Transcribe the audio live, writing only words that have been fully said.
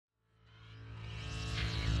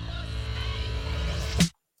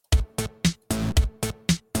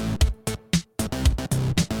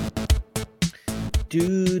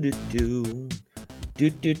Do do do do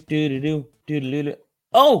do do do do do do.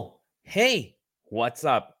 Oh, hey, what's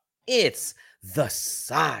up? It's the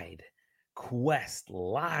Side Quest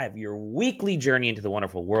Live, your weekly journey into the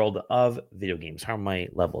wonderful world of video games. How are my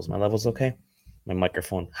levels? My levels okay? My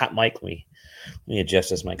microphone, hot mic. Let me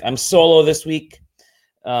adjust this mic. I'm solo this week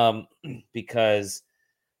because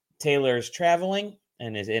Taylor's traveling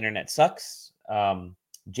and his internet sucks.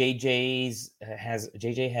 JJ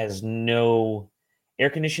has no air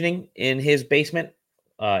conditioning in his basement,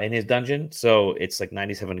 in his dungeon, so it's like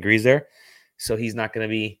 97 degrees there. So he's not going to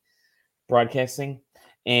be broadcasting.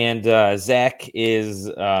 And Zach is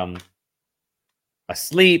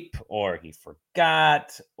asleep, or he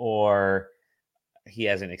forgot, or he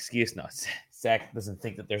has an excuse. No, Zach doesn't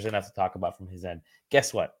think that there's enough to talk about from his end.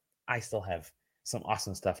 Guess what? I still have some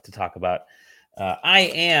awesome stuff to talk about.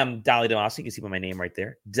 I am Dolly Domofsky. You can see my name right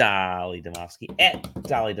there, Dolly Domofsky, at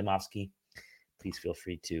Dolly Domofsky. Please feel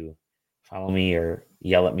free to follow me or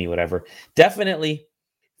yell at me, whatever. Definitely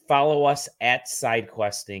follow us at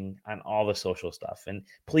SideQuesting on all the social stuff. And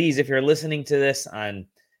please, if you're listening to this on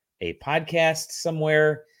a podcast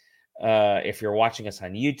somewhere, if you're watching us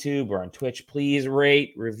on YouTube or on Twitch, please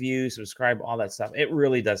rate, review, subscribe, all that stuff. It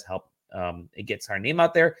really does help. It gets our name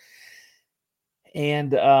out there.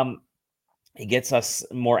 And it gets us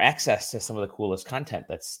more access to some of the coolest content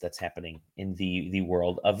that's happening in the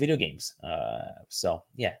world of video games. So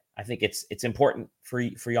yeah, I think it's important for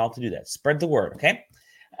y'all to do that. Spread the word, okay?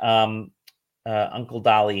 Uncle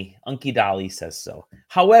Dolly, Unky Dolly says so.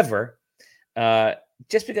 However,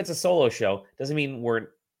 just because it's a solo show doesn't mean we're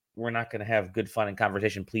not going to have good fun and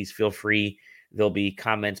conversation. Please feel free. There'll be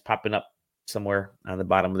comments popping up somewhere on the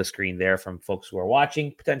bottom of the screen there from folks who are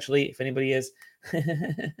watching, potentially, if anybody is.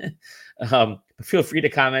 Feel free to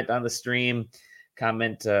comment on the stream,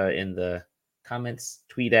 comment in the comments,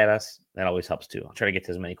 tweet at us. That always helps too. I'll try to get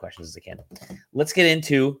to as many questions as I can. Let's get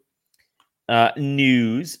into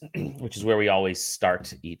news, which is where we always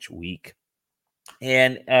start each week.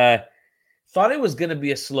 And thought it was going to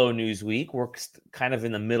be a slow news week. We're kind of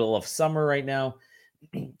in the middle of summer right now.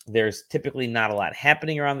 There's typically not a lot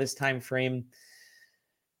happening around this time frame.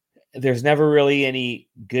 There's never really any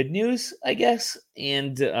good news, I guess,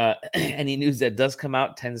 and any news that does come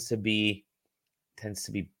out tends to be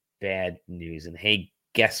bad news. And hey,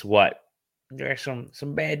 guess what? There's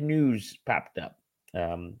some bad news popped up.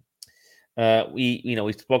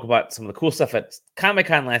 We spoke about some of the cool stuff at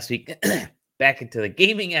Comic-Con last week. Back into the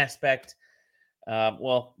gaming aspect.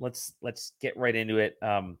 Well, let's get right into it.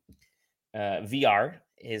 VR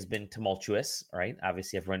has been tumultuous, right?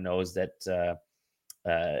 Obviously, everyone knows that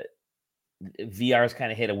VR has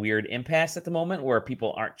kind of hit a weird impasse at the moment where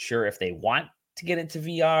people aren't sure if they want to get into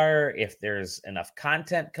VR, if there's enough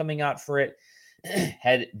content coming out for it.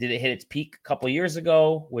 Did it hit its peak a couple years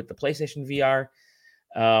ago with the PlayStation VR?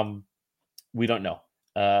 We don't know.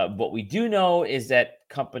 What we do know is that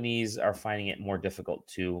companies are finding it more difficult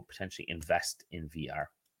to potentially invest in VR.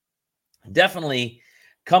 Definitely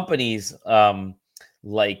companies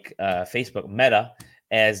like Facebook, Meta,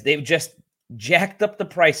 as they've just jacked up the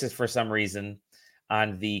prices for some reason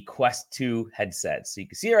on the Quest 2 headset. So you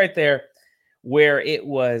can see it right there where it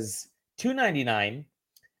was $299.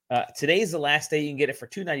 Today's the last day you can get it for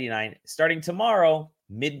 $299. Starting tomorrow,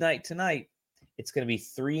 midnight tonight, it's going to be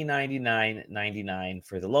 $399.99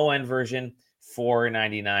 for the low-end version,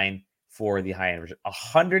 $499 for the high-end version.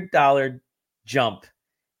 $100 jump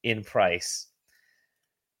in price.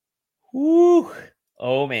 Woo!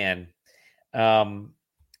 Oh, man.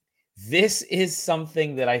 This is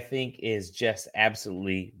something that I think is just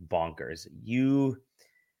absolutely bonkers. You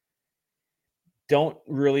don't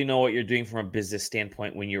really know what you're doing from a business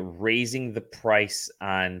standpoint when you're raising the price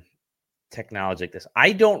on technology like this.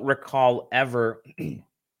 I don't recall ever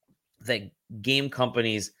that game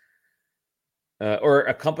companies or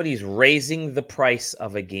a company's raising the price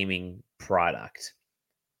of a gaming product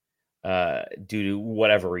due to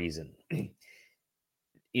whatever reason.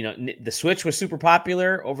 The Switch was super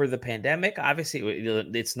popular over the pandemic. Obviously,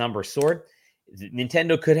 its number soared.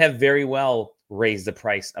 Nintendo could have very well raised the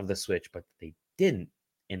price of the Switch, but they didn't.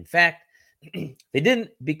 In fact, they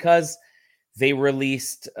didn't because they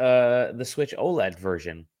released the Switch OLED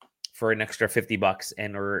version for an extra $50,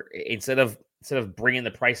 and or instead of bringing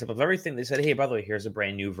the price up of everything, they said, "Hey, by the way, here's a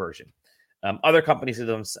brand new version." Other companies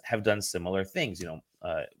have done similar things.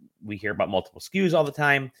 We hear about multiple SKUs all the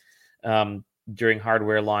time during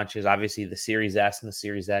hardware launches. Obviously, the Series S and the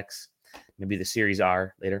Series X, maybe the Series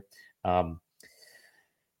R later.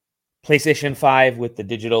 PlayStation 5 with the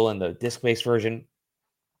digital and the disc-based version.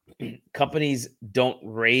 Companies don't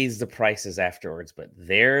raise the prices afterwards, but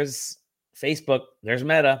there's Facebook, there's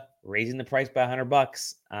Meta raising the price by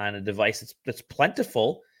 $100 on a device that's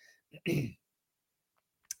plentiful.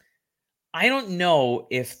 I don't know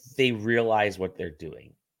if they realize what they're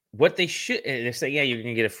doing. What they should, they say, yeah, you're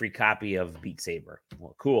gonna get a free copy of Beat Saber.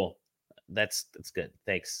 Well, cool. That's good.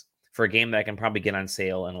 Thanks for a game that I can probably get on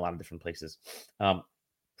sale in a lot of different places, for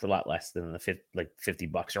a lot less than the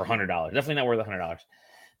 $50 or $100. Definitely not worth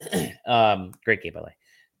 $100. Great game, by the way.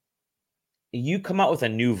 You come out with a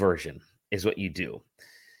new version, is what you do.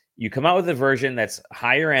 You come out with a version that's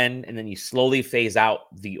higher end, and then you slowly phase out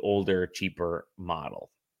the older, cheaper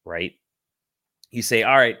model, right? You say,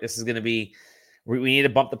 all right, this is going to be, we need to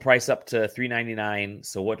bump the price up to $399.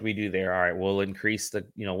 So what do we do there? All right, we'll increase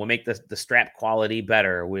we'll make the strap quality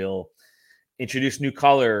better. We'll introduce new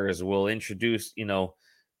colors. We'll introduce,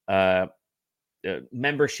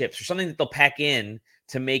 memberships or something that they'll pack in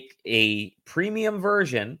to make a premium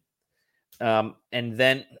version. And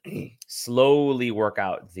then slowly work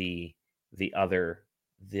out the other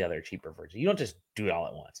cheaper version. You don't just do it all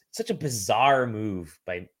at once. It's such a bizarre move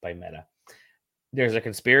by Meta. There's a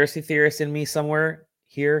conspiracy theorist in me somewhere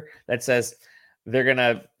here that says they're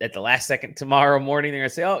gonna, at the last second tomorrow morning, they're gonna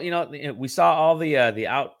say, oh, we saw all the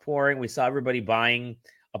outpouring. We saw everybody buying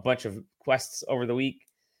a bunch of quests over the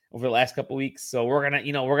last couple of weeks. So we're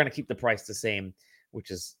gonna keep the price the same,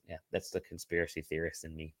 which is, that's the conspiracy theorist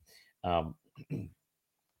in me.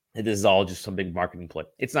 This is all just some big marketing play.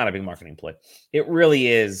 It's not a big marketing play. It really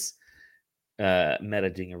is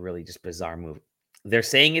Meta doing a really just bizarre move. They're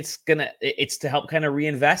saying it's to help kind of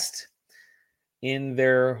reinvest in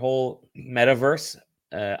their whole metaverse.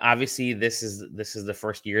 Obviously, this is the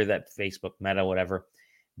first year that Facebook, Meta, whatever,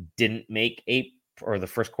 didn't make or the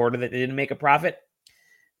first quarter that they didn't make a profit.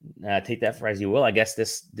 Take that for as you will. I guess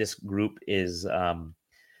this group is the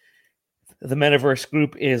metaverse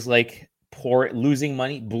group is like losing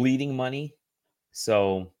money, bleeding money.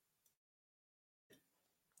 So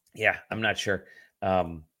yeah, I'm not sure.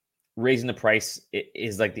 Raising the price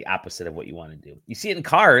is like the opposite of what you want to do. You see it in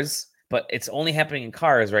cars, but it's only happening in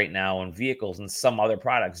cars right now, and vehicles and some other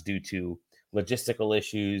products due to logistical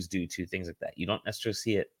issues, due to things like that. You don't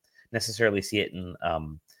necessarily see it in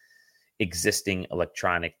existing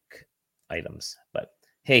electronic items. But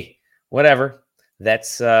hey, whatever.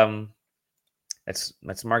 That's Mark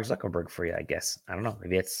Zuckerberg for you, I guess. I don't know.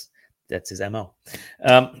 Maybe that's his MO.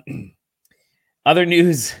 Other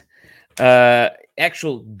news,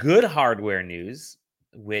 actual good hardware news,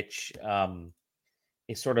 which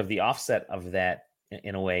is sort of the offset of that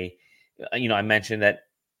in a way. I mentioned that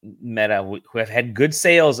Meta, who have had good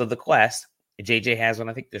sales of the Quest, JJ has one.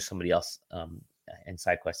 I think there's somebody else in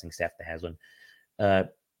SideQuesting staff that has one.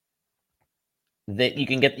 That you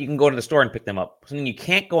can go to the store and pick them up. Something you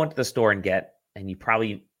can't go into the store and get, and you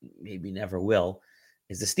probably maybe never will,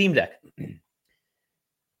 is the Steam Deck.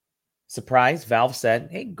 Surprise, Valve said,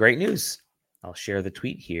 hey, great news. I'll share the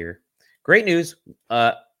tweet here. Great news.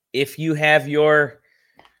 If you have your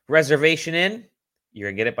reservation in, you're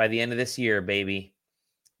going to get it by the end of this year, baby.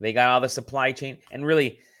 They got all the supply chain. And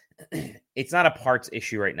really, it's not a parts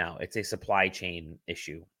issue right now. It's a supply chain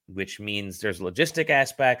issue, which means there's logistic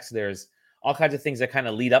aspects. There's all kinds of things that kind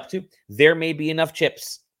of lead up to. There may be enough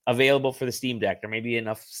chips available for the Steam Deck. There may be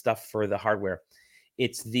enough stuff for the hardware.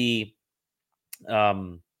 It's the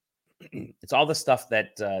it's all the stuff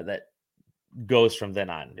that goes from then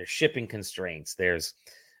on. There's shipping constraints. There's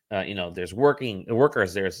there's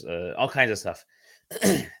workers. There's all kinds of stuff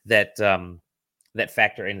that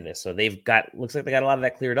factor into this. So looks like they got a lot of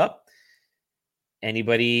that cleared up.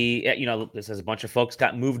 Anybody, this has a bunch of folks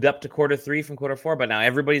got moved up to quarter 3 from quarter 4, but now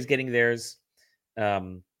everybody's getting theirs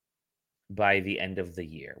by the end of the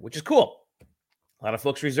year, which is cool. A lot of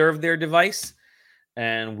folks reserved their device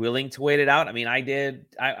and willing to wait it out. I mean, I did.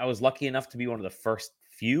 I was lucky enough to be one of the first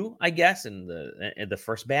few, I guess, in the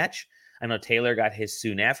first batch. I know Taylor got his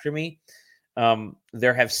soon after me.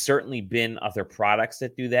 There have certainly been other products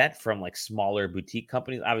that do that from like smaller boutique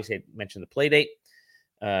companies. Obviously, I mentioned the Playdate,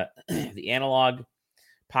 the Analog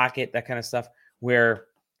Pocket, that kind of stuff, where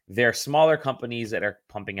they're smaller companies that are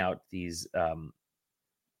pumping out these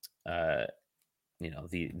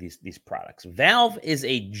these products. Valve is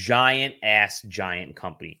a giant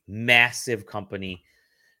company, massive company,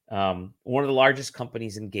 one of the largest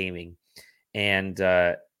companies in gaming, and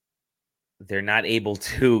they're not able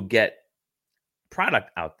to get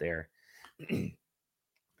product out there.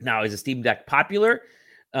 Now, is a Steam Deck popular?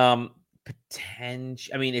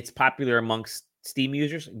 Potential. I mean, it's popular amongst Steam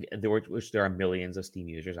users, which there are millions of Steam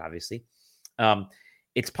users, obviously.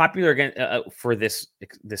 It's popular again for this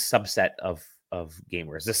subset of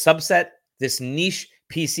gamers. The subset, this niche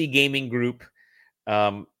PC gaming group,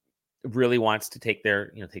 really wants to take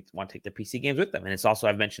their, want to take their PC games with them. And it's also,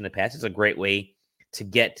 I've mentioned in the past, it's a great way to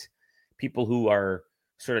get people who are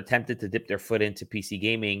sort of tempted to dip their foot into PC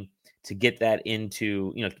gaming to get that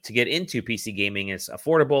into, to get into PC gaming. Is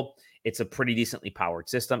affordable. It's a pretty decently powered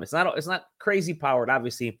system. It's not crazy powered.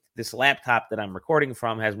 Obviously, this laptop that I'm recording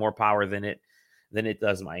from has more power than it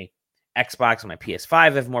does. My Xbox and my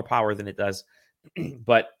PS5 have more power than it does,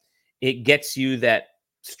 but it gets you that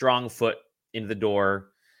strong foot in the door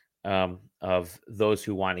of those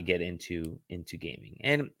who want to get into gaming.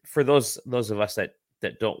 And for those of us that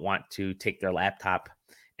don't want to take their laptop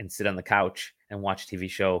and sit on the couch and watch a TV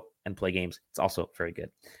show and play games, it's also very good.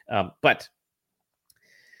 But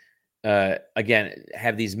again,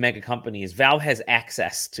 have these mega companies. Valve has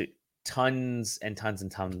access to tons and tons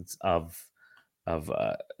and tons of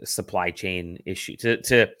supply chain issue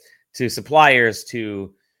to suppliers,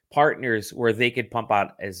 to partners, where they could pump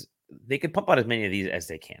out as many of these as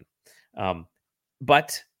they can.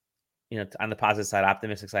 But on the positive side,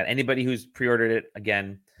 optimistic side, anybody who's pre-ordered it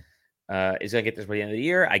again is going to get this by the end of the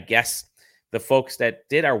year. I guess the folks that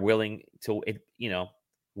did are willing to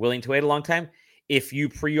wait a long time. If you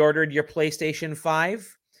pre-ordered your PlayStation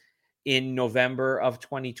 5 in November of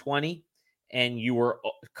 2020 and you were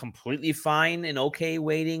completely fine and okay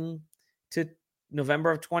waiting to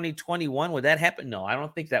November of 2021, would that happen? No, I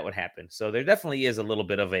don't think that would happen. So there definitely is a little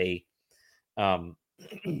bit of a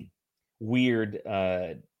weird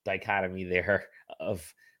dichotomy there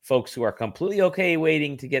of folks who are completely okay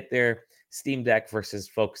waiting to get their Steam Deck versus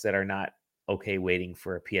folks that are not okay waiting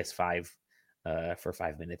for a PS5 for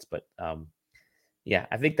 5 minutes. But yeah,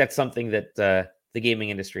 I think that's something that the gaming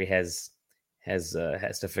industry has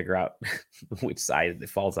to figure out which side it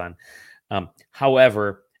falls on.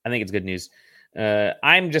 However, I think it's good news.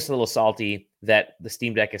 I'm just a little salty that the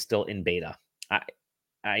Steam Deck is still in beta.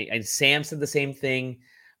 Sam said the same thing.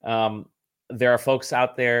 There are folks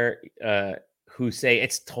out there who say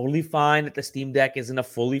it's totally fine that the Steam Deck isn't a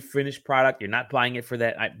fully finished product. You're not buying it for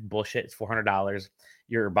that bullshit. It's $400.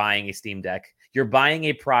 You're buying a Steam Deck. You're buying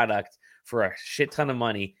a product for a shit ton of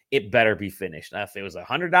money. It better be finished. Now, if it was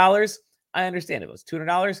 $100, I understand. If it was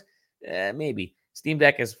 $200, maybe. Steam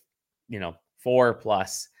Deck is,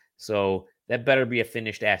 $4+. So that better be a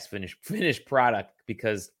finished product,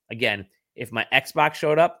 because again, if my Xbox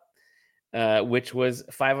showed up, which was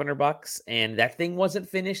 $500, and that thing wasn't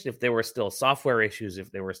finished, if there were still software issues,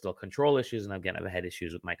 if there were still control issues, and again, I've had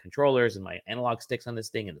issues with my controllers and my analog sticks on this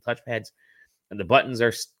thing and the touchpads, and the buttons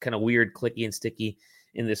are kind of weird, clicky and sticky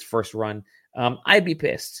in this first run, I'd be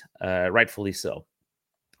pissed, rightfully so.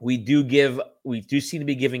 We do seem to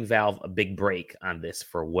be giving Valve a big break on this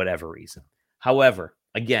for whatever reason. However,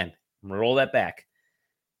 again, I'm going to roll that back.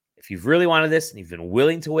 If you've really wanted this and you've been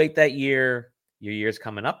willing to wait that year, your year's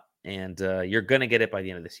coming up, and you're going to get it by the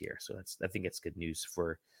end of this year. So I think it's good news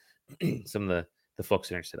for some of the folks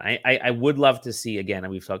who are interested. I would love to see, again,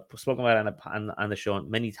 and we've spoken about it on the show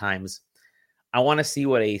many times, I want to see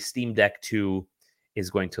what a Steam Deck 2 is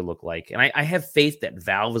going to look like. And I have faith that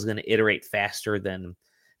Valve is going to iterate faster than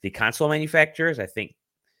the console manufacturers. I think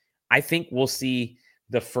we'll see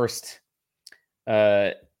the first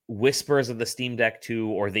whispers of the Steam Deck 2,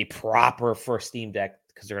 or the proper first Steam Deck,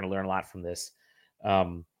 because they're going to learn a lot from this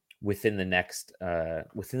within the next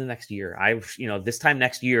year. This time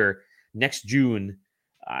next year, next June,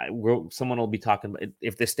 someone will be talking about,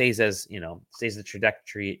 if this stays the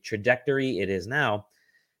trajectory it is now.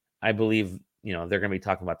 I believe they're going to be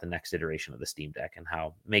talking about the next iteration of the Steam Deck and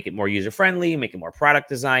how make it more user friendly, make it more product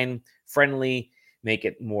design friendly, make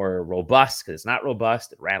it more robust, because it's not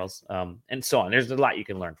robust, it rattles, and so on. There's a lot you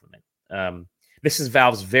can learn from it. This is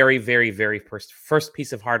Valve's very, very, very first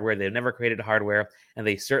piece of hardware. They've never created hardware, and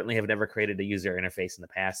they certainly have never created a user interface in the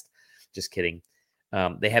past. Just kidding.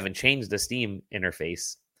 They haven't changed the Steam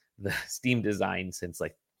interface, the Steam design, since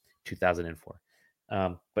like 2004.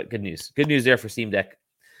 But good news there for Steam Deck.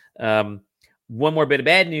 One more bit of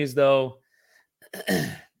bad news, though.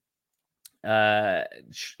 Sorry.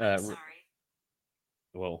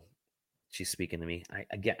 Well, she's speaking to me.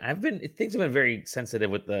 Things have been very sensitive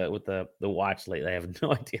with the watch lately. I have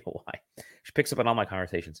no idea why. She picks up on all my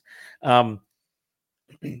conversations.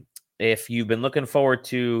 If you've been looking forward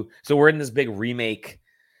to, so we're in this big remake,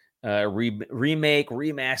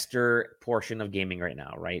 remaster portion of gaming right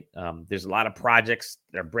now, right? There's a lot of projects.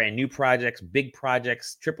 They're brand new projects, big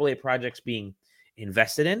projects, AAA projects being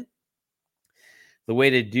invested in. The way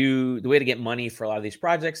to get money for a lot of these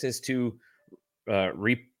projects is to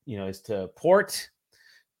port,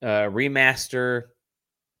 remaster,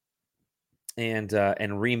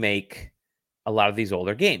 and remake a lot of these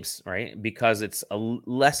older games, right? Because it's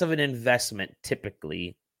less of an investment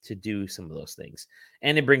typically to do some of those things,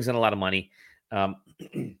 and it brings in a lot of money.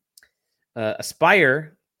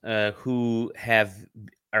 Aspire, who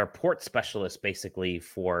are port specialists basically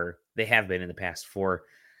they have been in the past for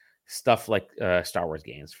stuff like Star Wars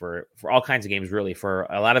games, for all kinds of games, really, for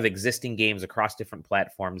a lot of existing games across different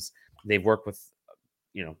platforms. They've worked with,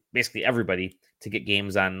 basically everybody to get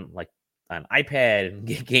games on iPad and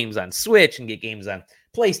get games on Switch and get games on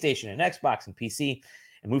PlayStation and Xbox and PC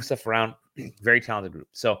and move stuff around. Very talented group.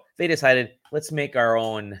 So they decided, let's make our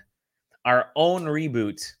own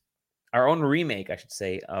reboot, our own remake, I should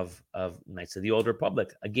say, of Knights of the Old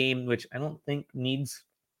Republic, a game which I don't think needs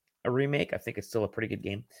a remake. I think it's still a pretty good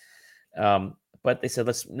game. But they said,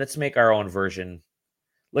 let's make our own version.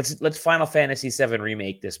 Let's Final Fantasy VII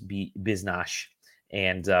remake this biznash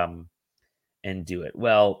and do it.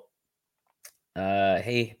 Well,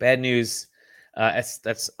 hey, bad news.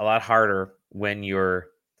 That's a lot harder when you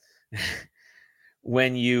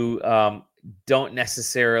don't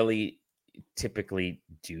necessarily typically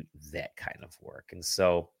do that kind of work. And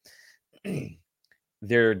so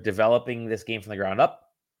they're developing this game from the ground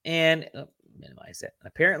up and minimize it.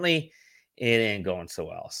 Apparently it ain't going so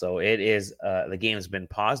well. So it is, the game has been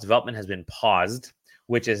paused. Development has been paused,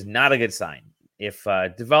 which is not a good sign. If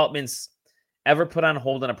development's ever put on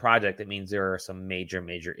hold on a project, it means there are some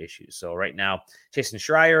major issues. So right now, Jason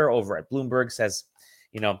Schreier over at Bloomberg says,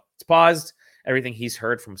 it's paused. Everything he's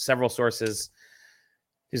heard from several sources.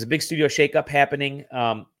 There's a big studio shakeup happening.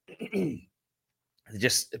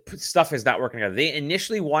 Just stuff is not working together. They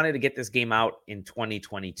initially wanted to get this game out in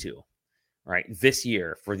 2022, right? This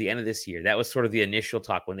year, for the end of this year. That was sort of the initial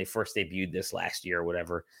talk when they first debuted this last year or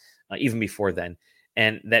whatever, even before then.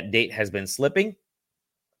 And that date has been slipping.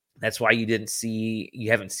 That's why you haven't seen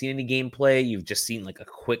any gameplay. You've just seen like a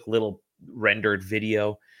quick little rendered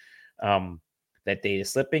video. That date is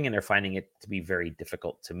slipping, and they're finding it to be very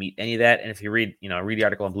difficult to meet any of that. And if you read the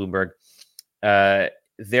article on Bloomberg,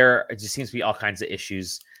 there just seems to be all kinds of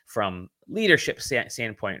issues from leadership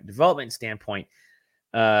standpoint, development standpoint,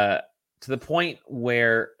 to the point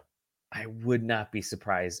where I would not be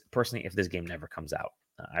surprised personally if this game never comes out.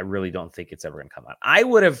 I really don't think it's ever going to come out. I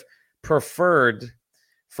would have preferred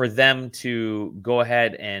for them to go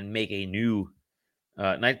ahead and make a new,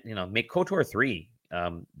 make KOTOR 3.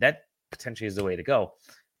 That potentially is the way to go.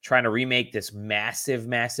 Trying to remake this massive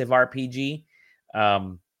RPG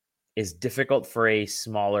is difficult for a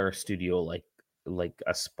smaller studio like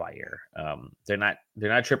Aspire. They're not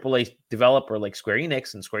AAA developer like Square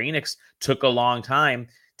Enix, and Square Enix took a long time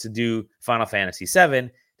to do Final Fantasy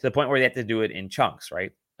VII to the point where they had to do it in chunks,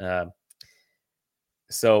 right?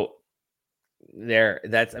 So you're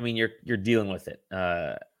dealing with it,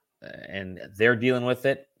 and they're dealing with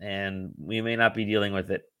it, and we may not be dealing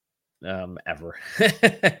with it ever.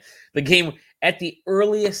 The game at the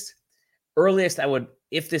earliest I would,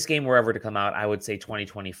 if this game were ever to come out, I would say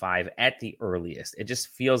 2025 at the earliest. It just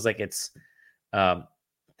feels like it's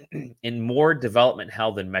in more development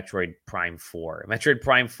hell than Metroid Prime 4. Metroid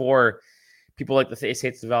Prime 4, people like to say it's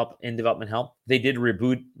in development hell. They did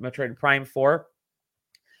reboot Metroid Prime 4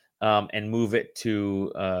 and move it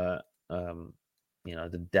to the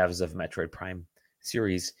devs of Metroid Prime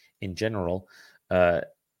series in general.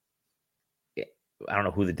 I don't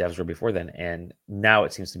know who the devs were before then, and now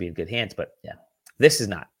it seems to be in good hands. But yeah, this is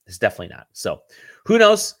not. It's definitely not. So who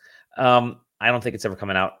knows? I don't think it's ever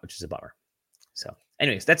coming out, which is a bummer. So,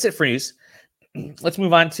 anyways, that's it for news. Let's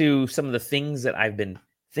move on to some of the things that I've been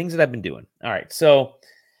doing. All right, so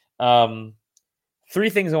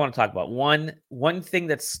three things I want to talk about. One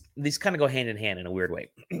thing these kind of go hand in hand in a weird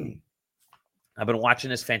way. I've been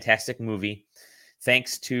watching this fantastic movie,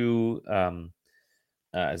 thanks to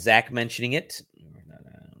Zach mentioning it.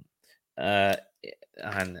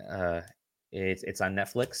 It's on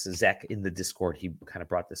Netflix. Zach in the Discord, he kind of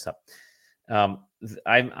brought this up.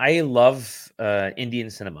 I love Indian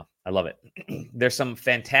cinema. I love it. There's some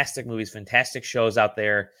fantastic movies, fantastic shows out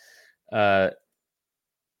there. I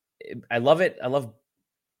love it. I love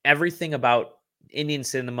everything about Indian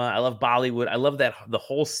cinema. I love Bollywood. I love the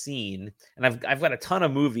whole scene. And I've got a ton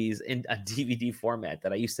of movies in a DVD format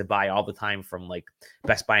that I used to buy all the time from like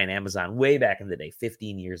Best Buy and Amazon way back in the day,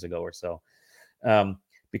 15 years ago or so.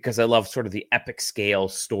 Because I love sort of the epic scale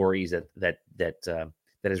stories that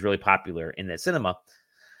is really popular in that cinema.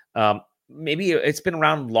 Maybe it's been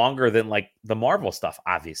around longer than like the Marvel stuff,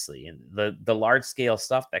 obviously, and the large scale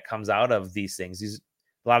stuff that comes out of these things.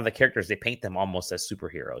 A lot of the characters, they paint them almost as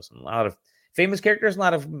superheroes, and a lot of famous characters, a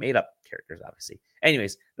lot of made up characters, obviously.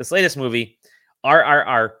 Anyways, this latest movie,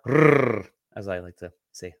 RRR, as I like to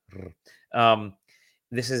say,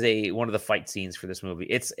 this is one of the fight scenes for this movie.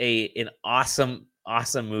 It's an awesome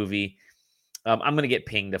movie. I'm gonna get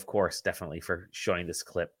pinged, of course, definitely for showing this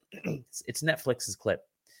clip. It's Netflix's clip.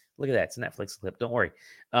 Look at that, it's a Netflix clip. Don't worry.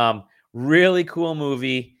 Really cool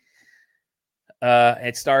movie.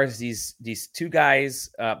 It stars these two guys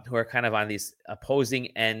who are kind of on these opposing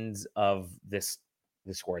ends of this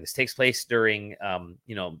war. This takes place during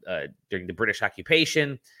during the British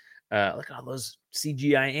occupation. Look at all those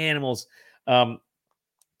CGI animals.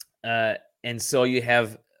 And so you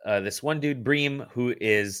have this one dude, Bream, who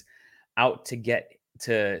is out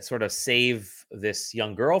to sort of save this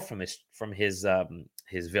young girl from his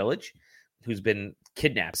village, who's been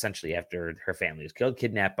kidnapped essentially after her family was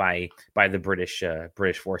kidnapped by the British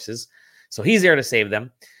forces. So he's there to save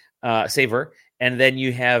her. And then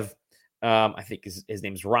you have, I think his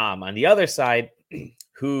name's Ram on the other side,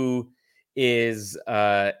 who is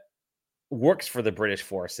works for the British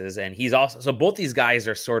forces, and he's also, so both these guys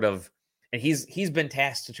are sort of, and he's been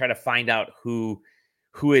tasked to try to find out who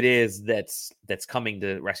it is that's coming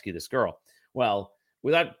to rescue this girl. Well,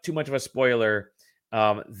 without too much of a spoiler,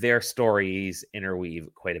 their stories interweave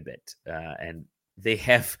quite a bit, and they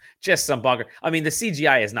have just some bunker. I mean, the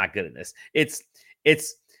CGI is not good in this. It's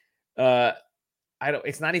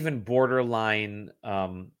not even borderline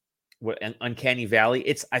Uncanny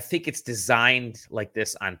Valley. I think it's designed like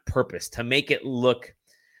this on purpose to make it look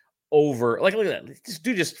over. Like, look at that. This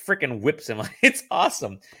dude just freaking whips him. It's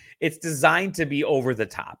awesome. It's designed to be over the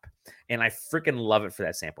top, and I freaking love it for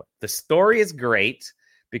that standpoint. The story is great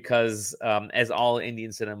because, as all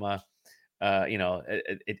Indian cinema,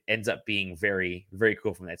 it ends up being very, very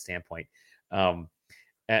cool from that standpoint. I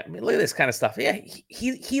mean, look at this kind of stuff. Yeah,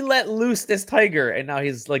 he let loose this tiger, and now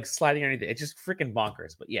he's like sliding underneath it. It's just freaking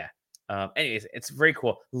bonkers. But yeah. Anyways, it's very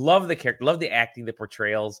cool. Love the character, love the acting, the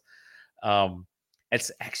portrayals.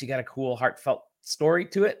 It's actually got a cool, heartfelt story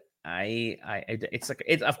to it.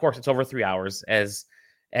 Of course, it's over 3 hours as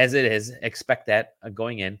it is. Expect that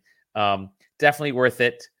going in. Definitely worth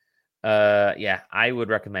it. Yeah, I would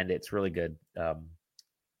recommend it. It's really good.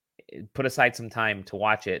 Put aside some time to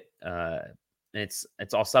watch it. It's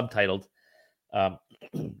all subtitled.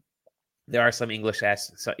 There are some English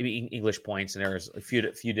points, and there's a few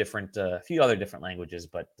other different languages,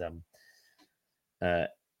 but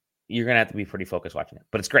you're gonna have to be pretty focused watching it.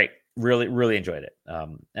 But it's great. Really, really enjoyed it.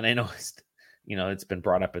 And I know it's been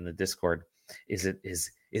brought up in the Discord. Is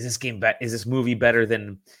this movie better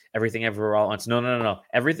than Everything Everywhere All at Once? No.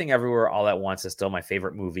 Everything Everywhere All at Once is still my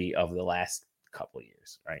favorite movie of the last couple of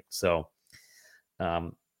years, right? So,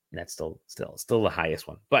 that's still the highest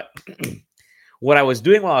one. But what I was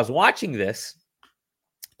doing while I was watching this,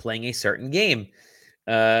 playing a certain game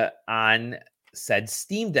on said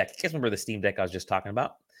Steam Deck. You guys remember the Steam Deck I was just talking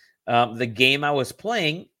about? The game I was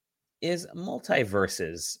playing is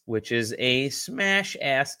Multiverses, which is a Smash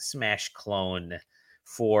clone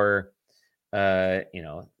for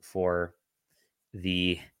for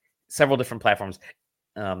the several different platforms.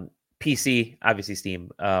 PC, obviously Steam,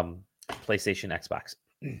 PlayStation, Xbox.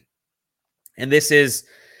 And this is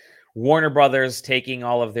Warner Brothers taking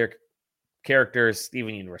all of their characters,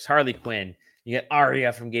 Steven Universe, Harley Quinn, you got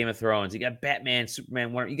Arya from Game of Thrones, you got Batman,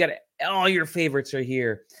 Superman, you got all your favorites are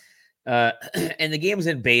here. And the game's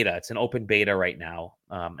in beta. It's an open beta right now.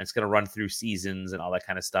 It's going to run through seasons and all that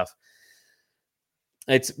kind of stuff.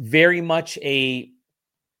 It's very much a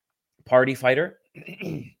party fighter.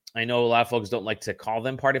 I know a lot of folks don't like to call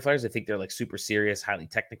them party fighters. I think they're like super serious, highly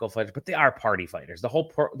technical fighters, but they are party fighters. The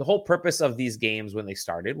whole purpose of these games when they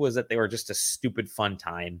started was that they were just a stupid fun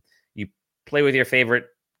time. You play with your favorite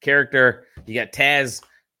character. You got Taz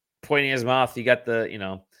pointing his mouth. You got the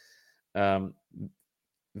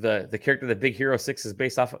character that Big Hero 6 is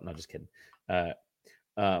based off of. No, just kidding.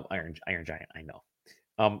 Iron Giant. I know.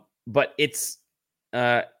 But it's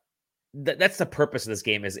that's the purpose of this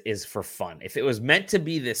game is for fun. If it was meant to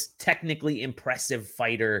be this technically impressive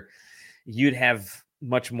fighter, you'd have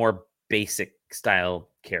much more basic style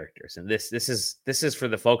characters. And this is for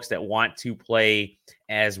the folks that want to play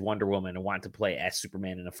as Wonder Woman and want to play as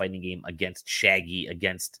Superman in a fighting game against Shaggy,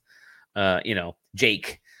 against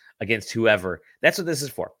Jake, against whoever. That's what this is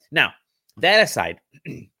for. Now, that aside,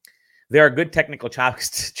 there are good technical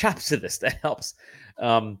chops to this. That helps.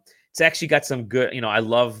 It's actually got some good, I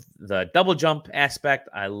love the double jump aspect.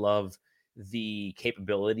 I love the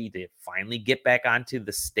capability to finally get back onto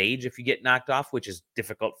the stage if you get knocked off, which is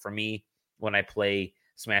difficult for me when I play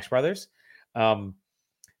Smash Brothers.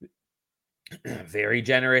 Very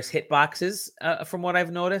generous hitboxes from what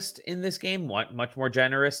I've noticed in this game. Much more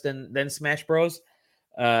generous than Smash Bros.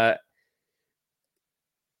 I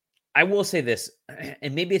will say this,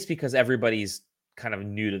 and maybe it's because everybody's kind of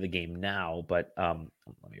new to the game now, but I'll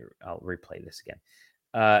replay this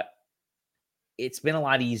again. It's been a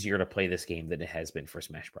lot easier to play this game than it has been for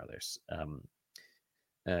Smash Brothers.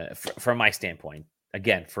 From my standpoint,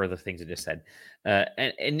 again, for the things I just said,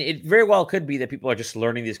 and it very well could be that people are just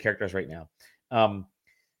learning these characters right now.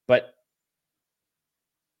 But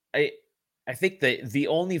I think the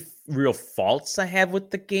only real faults I have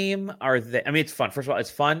with the game are that, I mean, it's fun. First of all,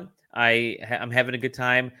 it's fun. I'm having a good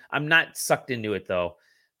time. I'm not sucked into it though,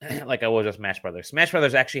 like I was with Smash Brothers. Smash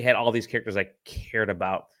Brothers actually had all these characters I cared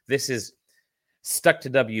about. This is stuck to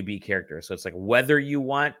WB characters, so it's like whether you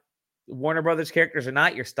want Warner Brothers characters or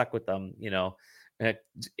not, you're stuck with them.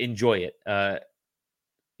 Enjoy it.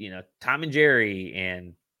 Tom and Jerry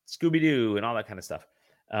and Scooby Doo and all that kind of stuff.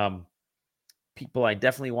 People I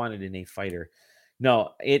definitely wanted in a fighter.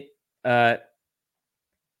 No,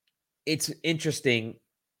 it's interesting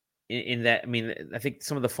in that, I mean, I think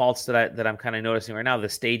some of the faults that I'm kind of noticing right now, the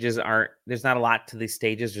stages there's not a lot to these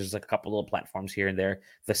stages. There's like a couple little platforms here and there.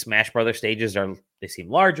 The Smash Brothers stages they seem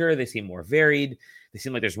larger, they seem more varied, they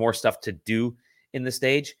seem like there's more stuff to do in the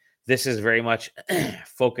stage. This is very much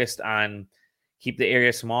focused on keep the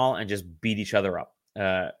area small and just beat each other up,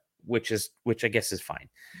 which I guess is fine.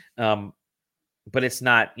 But it's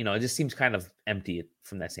not, it just seems kind of empty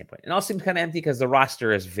from that standpoint. It also seems kind of empty because the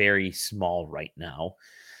roster is very small right now.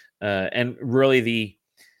 And really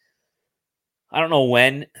I don't know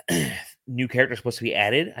when new characters are supposed to be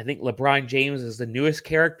added. I think LeBron James is the newest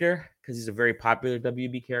character because he's a very popular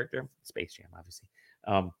WB character. Space Jam, obviously.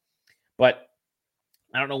 But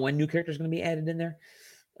I don't know when new characters are going to be added in there.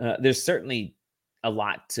 There's certainly a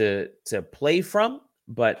lot to play from,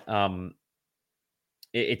 but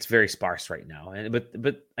it's very sparse right now.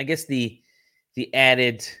 But I guess the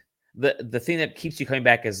added the thing that keeps you coming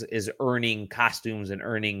back is earning costumes and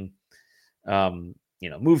earning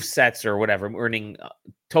move sets or whatever, earning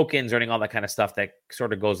tokens, earning all that kind of stuff that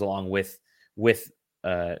sort of goes along with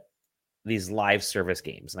these live service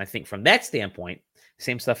games. And I think from that standpoint,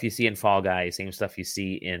 same stuff you see in Fall Guys, same stuff you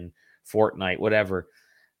see in Fortnite, whatever.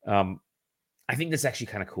 I think this is actually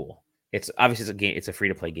kind of cool. It's obviously a game, it's a free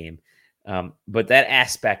to play game. But that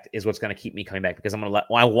aspect is what's going to keep me coming back because I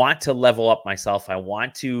want to level up myself. I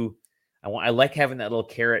like having that little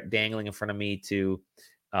carrot dangling in front of me to,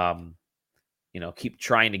 keep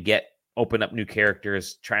trying to open up new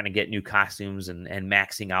characters, trying to get new costumes and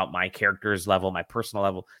maxing out my character's level, my personal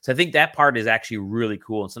level. So I think that part is actually really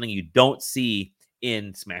cool and something you don't see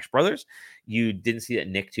in Smash Brothers. You didn't see it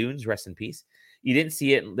in Nicktoons, rest in peace. You didn't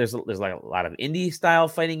see it. There's like a lot of indie style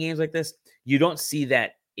fighting games like this. You don't see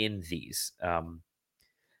that in these. And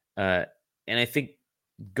I think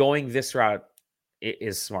going this route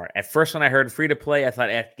is smart. At first, when I heard free to play, I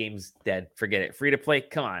thought game's dead. Forget it. Free to play.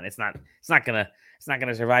 Come on. It's not gonna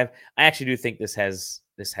survive. I actually do think this has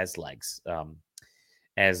legs.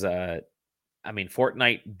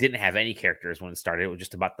 Fortnite didn't have any characters when it started. It was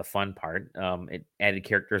just about the fun part. It added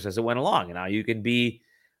characters as it went along. And now you can be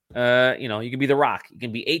you can be The Rock. You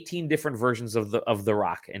can be 18 different versions of the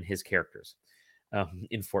Rock and his characters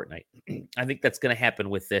in Fortnite. I think that's going to happen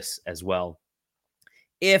with this as well.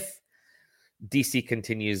 If DC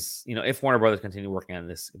continues, if Warner Brothers continue working on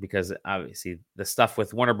this, because obviously the stuff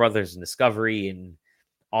with Warner Brothers and Discovery and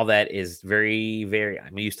all that is very, very, I'm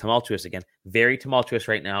going to use tumultuous again, very tumultuous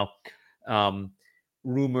right now.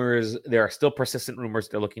 Rumors, there are still persistent rumors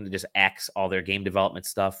they're looking to just axe all their game development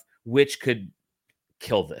stuff, which could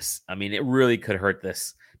kill this. I mean, it really could hurt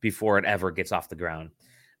this before it ever gets off the ground.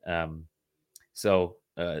 I've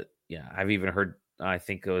even heard, I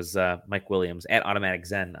think it was Mike Williams at Automatic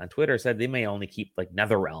Zen on Twitter said they may only keep like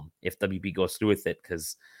NetherRealm if WB goes through with it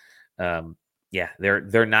because they're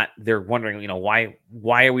wondering,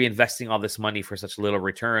 why are we investing all this money for such little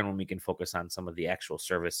return when we can focus on some of the actual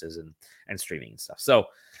services and streaming and stuff. So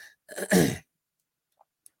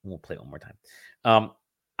we'll play one more time.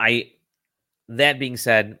 That being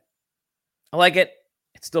said, I like it.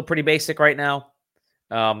 It's still pretty basic right now.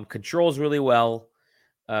 Controls really well.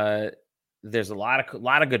 There's a lot of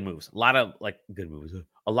good moves, a lot of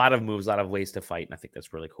moves, a lot of ways to fight. And I think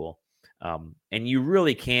that's really cool. And you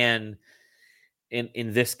really can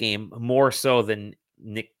in this game more so than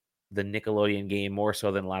the Nickelodeon game, more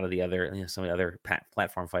so than a lot of the other, some of the other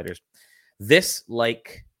platform fighters. This,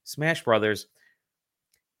 like Smash Brothers,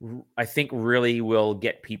 I think really will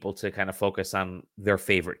get people to kind of focus on their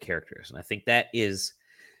favorite characters. And I think that to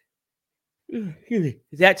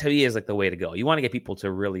me is like the way to go. You want to get people to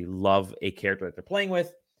really love a character that they're playing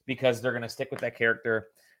with because they're going to stick with that character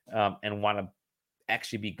and want to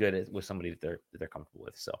actually be good with somebody that they're comfortable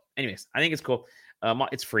with. So anyways, I think it's cool.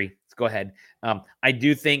 It's free. Let's go ahead. I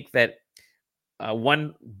do think that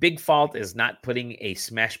One big fault is not putting a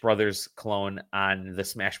Smash Brothers clone on the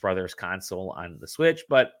Smash Brothers console on the Switch,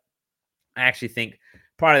 but I actually think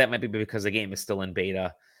part of that might be because the game is still in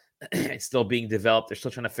beta. It's still being developed. They're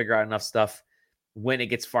still trying to figure out enough stuff when it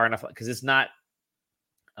gets far enough, because it's not.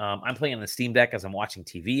 I'm playing on the Steam Deck as I'm watching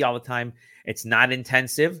TV all the time. It's not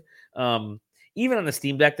intensive. Even on the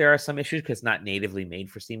Steam Deck, there are some issues because it's not natively made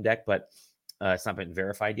for Steam Deck, but it's not been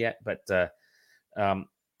verified yet. But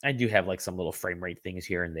I do have like some little frame rate things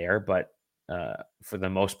here and there, but for the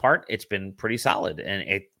most part, it's been pretty solid, and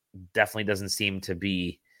it definitely doesn't seem to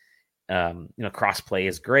be. Crossplay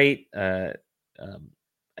is great.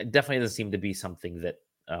 It definitely doesn't seem to be something that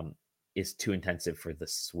is too intensive for the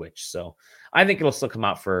Switch. So I think it'll still come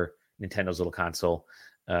out for Nintendo's little console,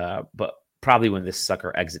 but probably when this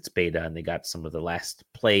sucker exits beta and they got some of the last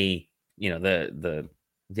play, the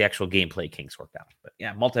actual gameplay kinks worked out. But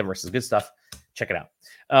yeah, Multiverse is good stuff. Check it out.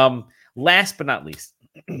 Last but not least,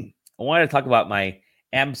 I wanted to talk about my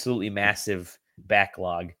absolutely massive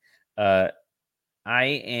backlog. I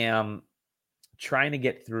am trying to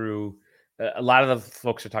get through. A lot of the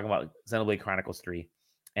folks are talking about Xenoblade Chronicles 3,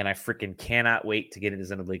 and I freaking cannot wait to get into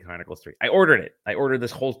Xenoblade Chronicles 3. I ordered it. I ordered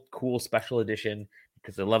this whole cool special edition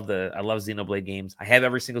because I love Xenoblade games. I have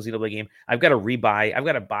every single Xenoblade game. I've got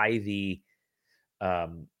to buy the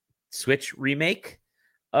Switch remake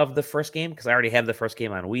of the first game because I already have the first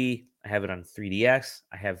game on Wii. I have it on 3DS.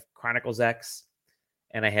 I have Chronicles X,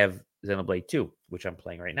 and I have Xenoblade 2, which I'm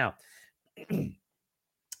playing right now.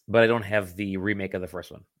 But I don't have the remake of the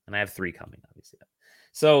first one, and I have 3 coming, obviously.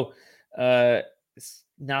 So it's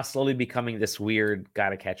now slowly becoming this weird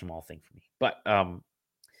gotta catch 'em all thing for me. But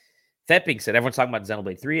that being said, everyone's talking about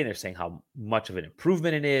Xenoblade 3, and they're saying how much of an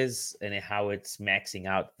improvement it is, and how it's maxing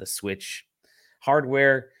out the Switch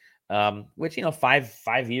hardware. Which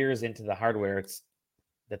 5 years into the hardware,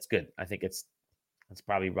 that's good. I think that's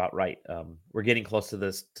probably about right. We're getting close to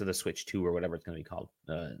the Switch 2 or whatever it's going to be called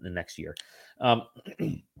the next year.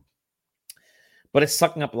 But it's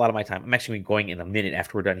sucking up a lot of my time. I'm actually going in a minute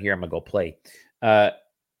after we're done here. I'm going to go play.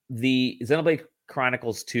 The Xenoblade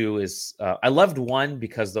Chronicles 2 is... I loved 1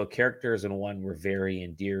 because the characters in 1 were very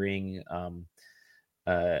endearing.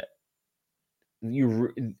 It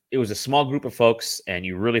was a small group of folks, and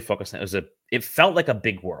you really focused on it. It felt like a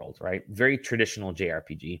big world, right? Very traditional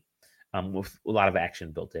JRPG. With a lot of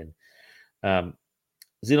action built in.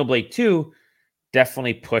 Xenoblade 2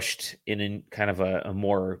 definitely pushed in kind of a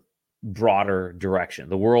more broader direction.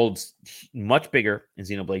 The world's much bigger in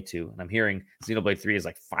Xenoblade 2, and I'm hearing Xenoblade 3 is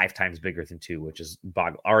like 5 times bigger than 2, which is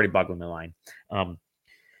already boggling my mind.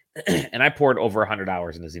 And I poured over 100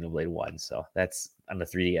 hours into Xenoblade 1, so that's on the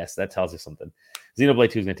 3DS. That tells you something.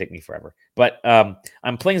 Xenoblade 2 is going to take me forever. But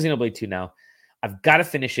I'm playing Xenoblade 2 now. I've got to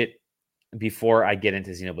finish it before I get into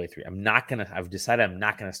Xenoblade 3. I've decided I'm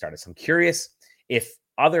not going to start it. So I'm curious if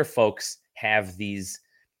other folks have these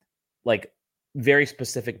like very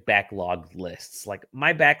specific backlog lists. Like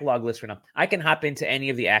my backlog list right now, I can hop into any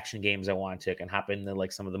of the action games I want to. I can hop into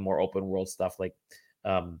like some of the more open world stuff like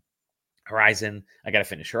Horizon. I got to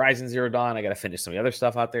finish Horizon Zero Dawn. I got to finish some of the other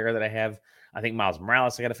stuff out there that I have. I think Miles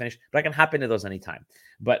Morales I got to finish, but I can hop into those anytime.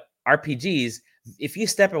 But RPGs, if you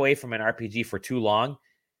step away from an RPG for too long,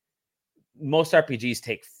 most RPGs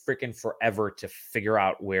take freaking forever to figure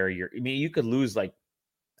out where you could lose like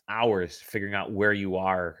hours figuring out where you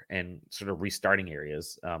are and sort of restarting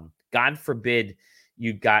areas. God forbid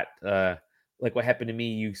you got like what happened to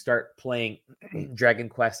me. You start playing Dragon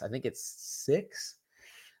Quest, I think it's 6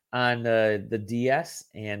 on the DS,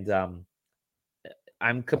 and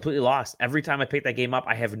I'm completely lost. Every time I pick that game up,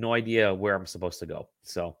 I have no idea where I'm supposed to go.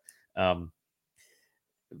 So, and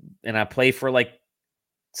I play for like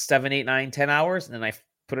 7, 8, 9, 10 hours, and then I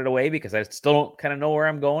put it away because I still don't kind of know where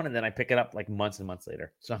I'm going, and then I pick it up like months and months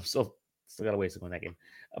later. So I'm still got a ways to go in that game.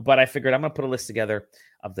 But I figured I'm gonna put a list together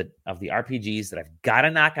of the RPGs that I've got to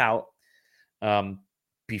knock out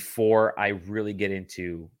before I really get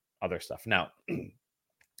into other stuff. Now,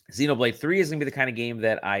 Xenoblade 3 is gonna be the kind of game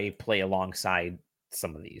that I play alongside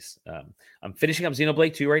some of these. I'm finishing up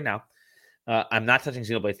Xenoblade 2 right now. I'm not touching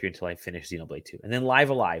Xenoblade 3 until I finish Xenoblade 2. And then Live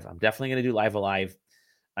Alive. I'm definitely going to do Live Alive.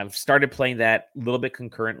 I've started playing that a little bit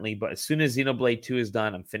concurrently, but as soon as Xenoblade 2 is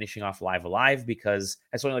done, I'm finishing off Live Alive because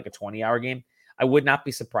it's only like a 20-hour game. I would not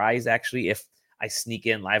be surprised, actually, if I sneak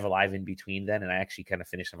in Live Alive in between then, and I actually kind of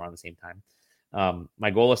finish them around the same time. My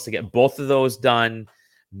goal is to get both of those done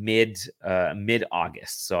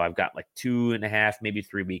mid-August. So I've got like 2.5, maybe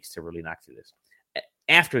 3 weeks to really knock through this.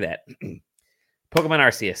 After that, Pokemon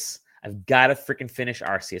Arceus. I've got to freaking finish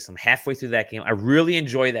Arceus. I'm halfway through that game. I really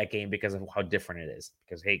enjoy that game because of how different it is.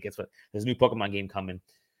 Because, hey, guess what? There's a new Pokemon game coming.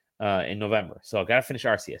 in November. So I've got to finish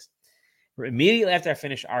Arceus. Immediately after I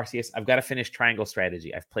finish Arceus, I've got to finish Triangle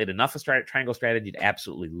Strategy. I've played enough of Triangle Strategy to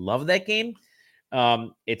absolutely love that game.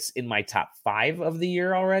 It's in my top 5 of the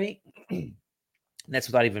year already. And that's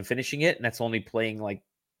without even finishing it. And that's only playing like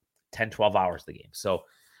 10, 12 hours of the game. So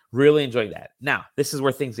really enjoyed that. Now, this is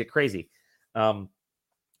where things get crazy. I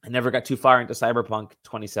never got too far into Cyberpunk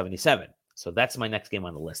 2077. So that's my next game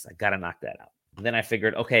on the list. I got to knock that out. And then I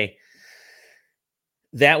figured, okay,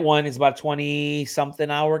 that one is about a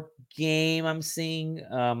 20-something hour game. I'm seeing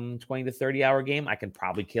 20 to 30 hour game. I can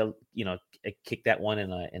probably kick that one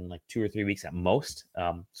in like 2 or 3 weeks at most.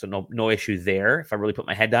 So no issue there. If I really put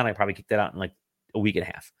my head down, I probably kick that out in like a week and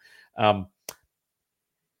a half.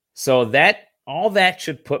 So that all that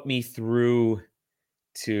should put me through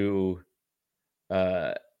to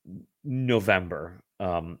November.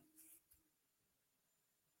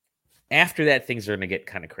 After that, things are going to get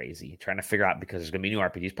kind of crazy, trying to figure out, because there's going to be new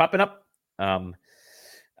RPGs popping up.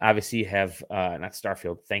 Obviously, you have not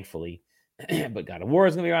Starfield, thankfully, but God of War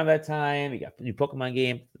is going to be around that time. You got a new Pokemon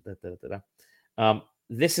game.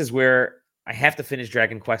 This is where I have to finish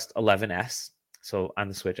Dragon Quest XI-S. So on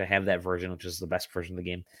the Switch, I have that version, which is the best version of the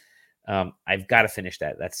game. I've got to finish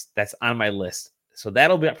that. That's on my list. So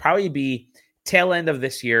that'll probably be tail end of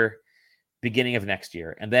this year, beginning of next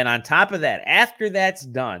year. And then on top of that, after that's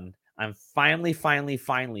done, I'm finally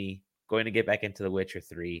going to get back into The Witcher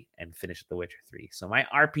 3 and finish The Witcher 3. So my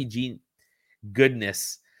RPG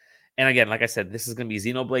goodness, and again, like I said, this is going to be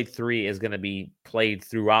Xenoblade 3 is going to be played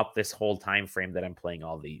throughout this whole time frame that I'm playing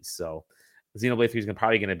all these. So Xenoblade 3 is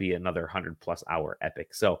probably going to be another 100+ hour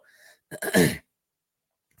epic. So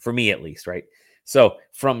for me at least, right? So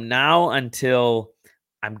from now until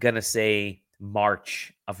I'm going to say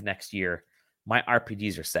March of next year, my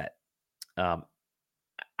RPGs are set.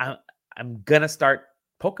 I'm going to start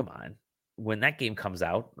Pokemon when that game comes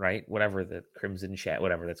out, right? Whatever, the Crimson Chat,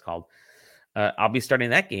 whatever that's called. I'll be starting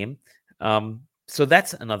that game. So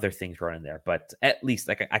that's another thing thrown in there. But at least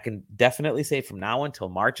I can definitely say from now until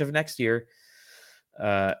March of next year,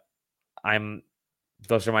 those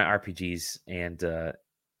are my RPGs, and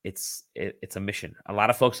it's a mission. A lot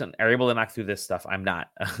of folks are able to knock through this stuff. I'm not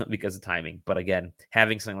because of timing. But again,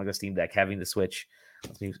 having something like a Steam Deck, having the Switch,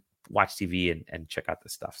 lets me watch TV and check out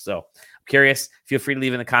this stuff. So I'm curious. Feel free to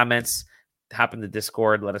leave in the comments. Hop in the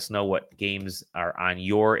Discord. Let us know what games are on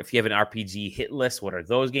if you have an RPG hit list. What are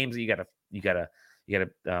those games that you gotta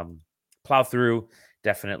plow through?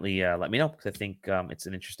 Definitely let me know, because I think it's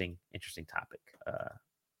an interesting topic.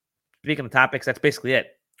 Speaking of topics, that's basically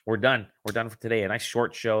it. We're done. We're done for today. A nice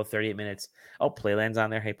short show, 38 minutes. Oh, Playland's on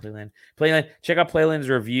there. Hey, Playland. Check out Playland's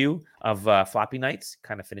review of Floppy Nights.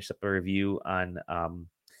 Kind of finished up a review on,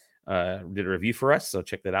 did a review for us. So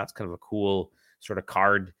check that out. It's kind of a cool sort of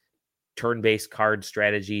turn-based card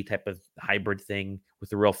strategy type of hybrid thing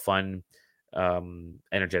with a real fun,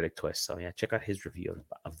 energetic twist. So yeah, check out his review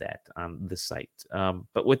of that on the site.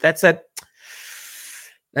 But with that said,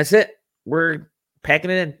 that's it. We're packing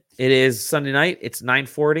it in. It is Sunday night. It's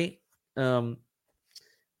 9:40. And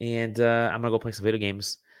I'm going to go play some video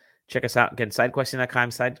games. Check us out. Again,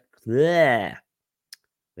 sidequesting.com. There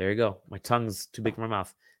you go. My tongue's too big for my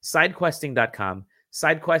mouth. Sidequesting.com.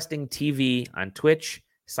 Sidequesting TV on Twitch.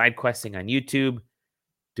 Sidequesting on YouTube.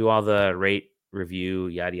 Do all the rate, review,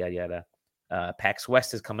 yada, yada, yada. PAX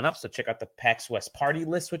West is coming up, so check out the PAX West party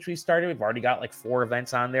list, which we started. We've already got like 4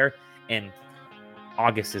 events on there, and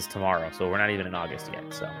August is tomorrow, so we're not even in August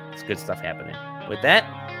yet. So it's good stuff happening. With that,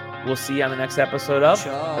 we'll see you on the next episode of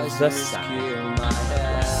The Side.